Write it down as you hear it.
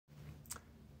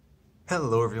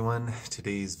Hello everyone,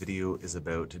 today's video is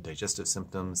about digestive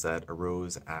symptoms that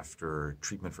arose after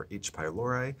treatment for H.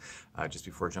 pylori. Just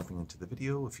before jumping into the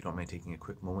video, if you don't mind taking a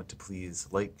quick moment to please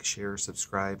like, share,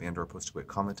 subscribe, and or post a quick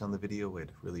comment on the video,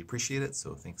 I'd really appreciate it.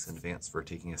 So thanks in advance for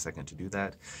taking a second to do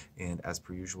that. And as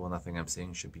per usual, nothing I'm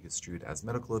saying should be construed as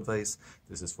medical advice.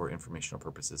 This is for informational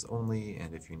purposes only,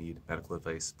 and if you need medical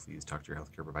advice, please talk to your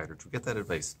healthcare provider to get that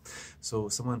advice. So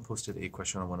someone posted a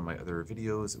question on one of my other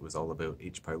videos. It was all about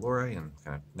H. pylori and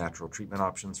kind of natural treatment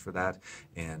options for that.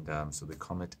 And so the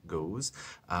comment goes,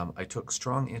 I took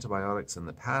strong antibiotics in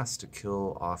the past to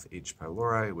kill off H.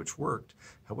 pylori, which worked.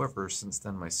 However, since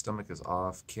then my stomach is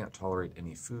off, can't tolerate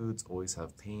any foods, always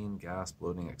have pain, gas,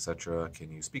 bloating, etc. Can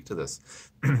you speak to this?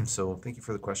 So thank you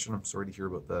for the question. I'm sorry to hear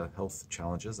about the health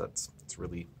challenges. It's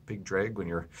really a big drag when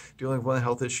you're dealing with one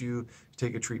health issue,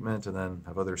 take a treatment, and then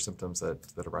have other symptoms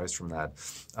that arise from that.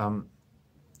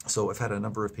 So I've had a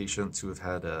number of patients who have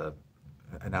had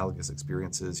analogous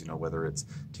experiences, whether it's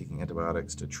taking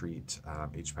antibiotics to treat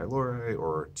H. pylori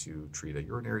or to treat a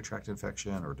urinary tract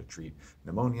infection or to treat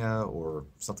pneumonia or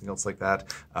something else like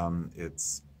that.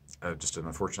 It's just an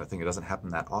unfortunate thing. It doesn't happen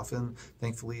that often,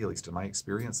 thankfully, at least in my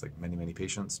experience. Like many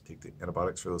patients take the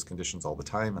antibiotics for those conditions all the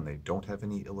time and they don't have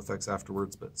any ill effects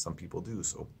afterwards, but some people do,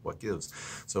 so what gives?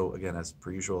 So again, as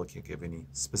per usual, I can't give any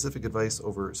specific advice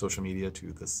over social media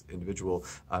to this individual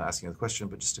asking the question,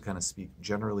 but just to kind of speak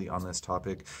generally on this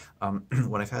topic,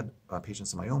 when I've had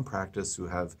patients in my own practice who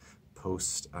have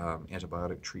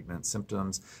post-antibiotic treatment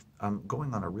symptoms,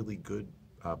 going on a really good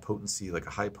potency, like a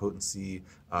high potency,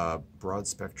 broad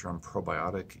spectrum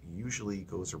probiotic usually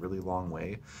goes a really long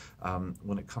way.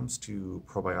 When it comes to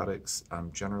probiotics,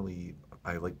 generally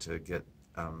I like to get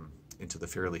into the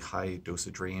fairly high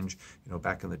dosage range.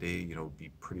 Back in the day, it'd be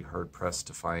pretty hard pressed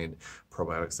to find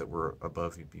probiotics that were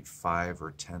above maybe 5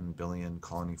 or 10 billion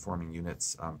colony forming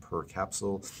units per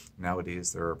capsule.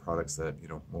 Nowadays, there are products that,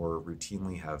 more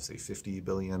routinely have, say, 50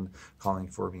 billion colony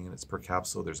forming units per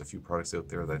capsule. There's a few products out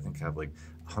there that I think have like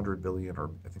 100 billion, or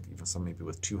I think even some maybe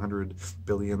with 200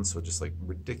 billion. So just like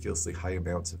ridiculously high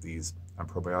amounts of these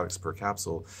probiotics per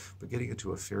capsule, but getting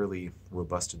into a fairly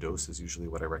robust dose is usually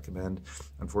what I recommend.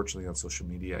 Unfortunately, on social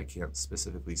media, I can't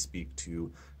specifically speak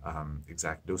to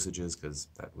exact dosages because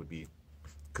that would be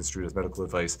construed as medical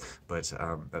advice, but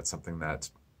that's something that,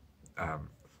 sorry,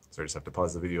 I just have to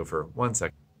pause the video for 1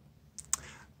 second.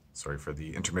 Sorry for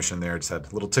the intermission there. I just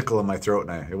had a little tickle in my throat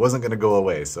and it wasn't going to go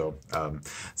away. So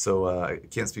I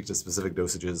can't speak to specific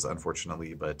dosages,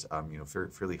 unfortunately, but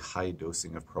fairly high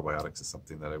dosing of probiotics is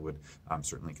something that I would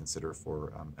certainly consider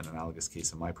for an analogous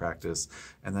case in my practice.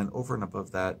 And then over and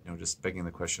above that, just begging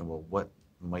the question, well, what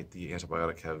might the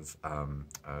antibiotic have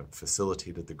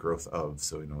facilitated the growth of?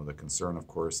 So, the concern, of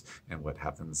course, and what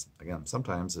happens, again,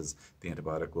 sometimes is the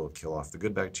antibiotic will kill off the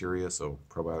good bacteria, so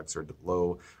probiotics are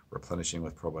low. Replenishing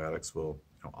with probiotics will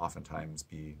oftentimes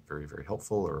be very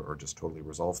helpful or just totally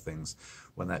resolve things.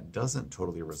 When that doesn't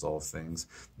totally resolve things,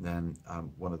 then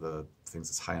one of the things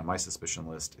that's high on my suspicion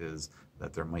list is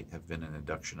that there might have been an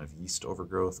induction of yeast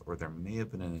overgrowth, or there may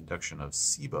have been an induction of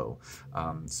SIBO.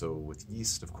 So with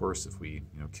yeast, of course, if we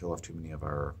kill off too many of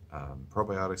our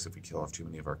probiotics, if we kill off too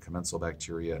many of our commensal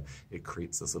bacteria, it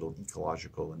creates this little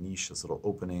ecological niche, this little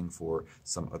opening for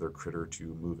some other critter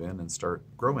to move in and start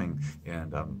growing.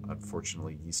 And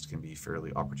unfortunately, yeast can be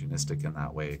fairly opportunistic in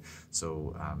that way.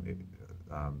 So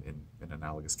in an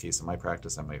analogous case in my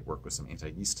practice, I might work with some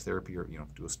anti-yeast therapy, or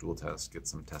do a stool test, get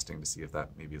some testing to see if that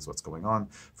maybe is what's going on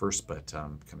first, but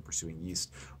kind of pursuing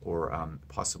yeast, or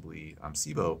possibly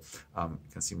SIBO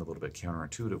can seem a little bit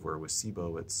counterintuitive, where with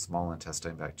SIBO it's small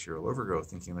intestine bacterial overgrowth,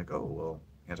 thinking like, oh, well,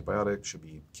 antibiotic should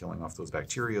be killing off those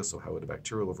bacteria, so how would a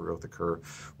bacterial overgrowth occur?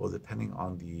 Well, depending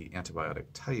on the antibiotic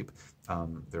type,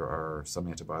 there are some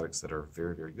antibiotics that are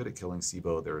very good at killing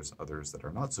SIBO. There's others that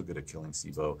are not so good at killing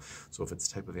SIBO. So if it's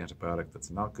a type of antibiotic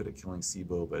that's not good at killing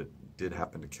SIBO, but did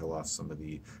happen to kill off some of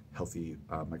the healthy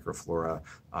microflora,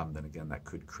 then again, that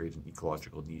could create an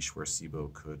ecological niche where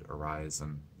SIBO could arise.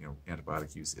 And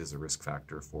antibiotic use is a risk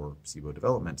factor for SIBO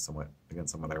development, somewhat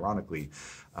ironically.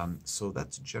 So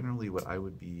that's generally what I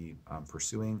would be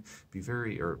pursuing. Be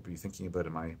thinking about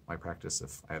in my practice,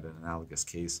 if I had an analogous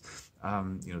case,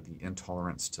 the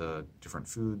intolerance to different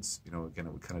foods, again,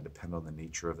 it would kind of depend on the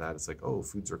nature of that. It's like, oh,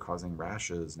 foods are causing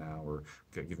rashes now, or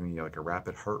giving me like a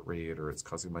rapid heart rate, or it's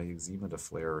causing my eczema to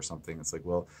flare or something. It's like,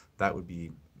 well, that would be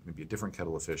maybe a different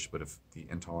kettle of fish. But if the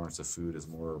intolerance of food is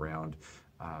more around,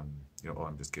 oh,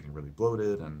 I'm just getting really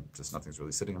bloated and just nothing's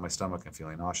really sitting in my stomach, I'm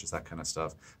feeling nauseous, that kind of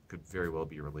stuff, could very well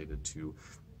be related to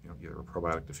either a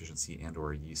probiotic deficiency and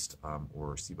or a yeast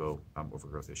or SIBO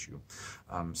overgrowth issue.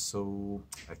 So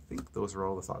I think those are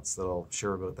all the thoughts that I'll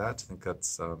share about that. I think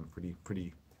that's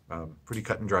pretty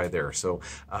cut and dry there. So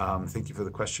thank you for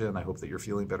the question. I hope that you're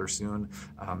feeling better soon.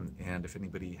 And if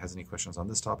anybody has any questions on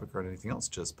this topic or anything else,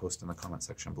 just post in the comment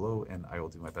section below, and I will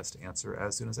do my best to answer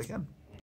as soon as I can.